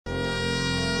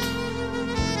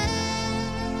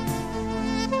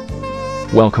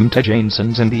Welcome to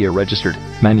Jainsons, India, registered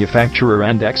manufacturer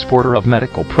and exporter of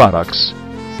medical products.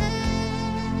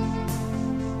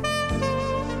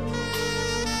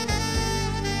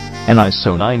 An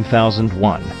ISO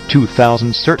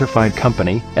 9001-2000 certified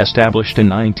company, established in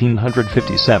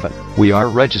 1957. We are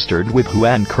registered with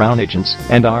Yuan Crown Agents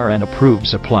and are an approved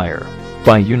supplier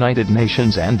by United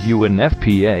Nations and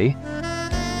UNFPA.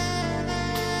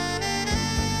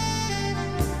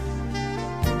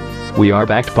 We are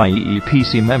backed by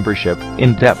EEPC membership,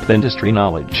 in-depth industry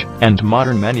knowledge, and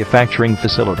modern manufacturing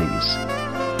facilities.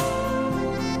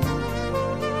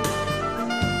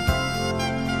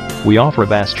 We offer a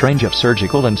vast range of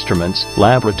surgical instruments,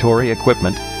 laboratory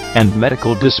equipment, and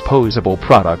medical disposable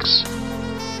products.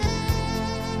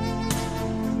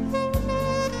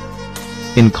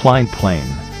 Inclined plane,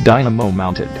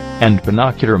 dynamo-mounted, and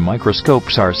binocular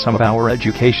microscopes are some of our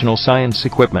educational science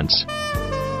equipments.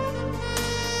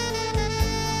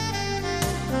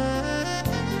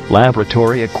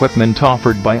 Laboratory equipment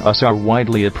offered by us are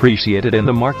widely appreciated in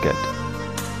the market.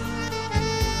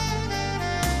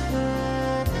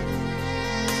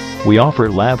 We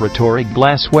offer laboratory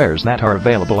glasswares that are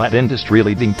available at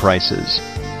industry-leading prices.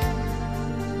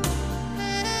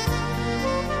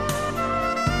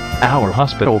 Our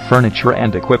hospital furniture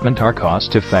and equipment are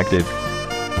cost-effective.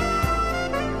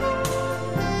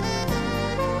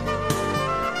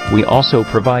 We also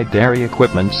provide dairy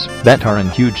equipments that are in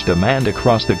huge demand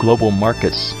across the global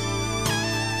markets.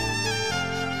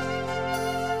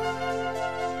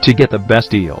 To get the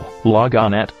best deal, log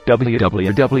on at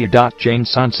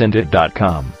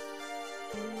www.jainsonsindia.com.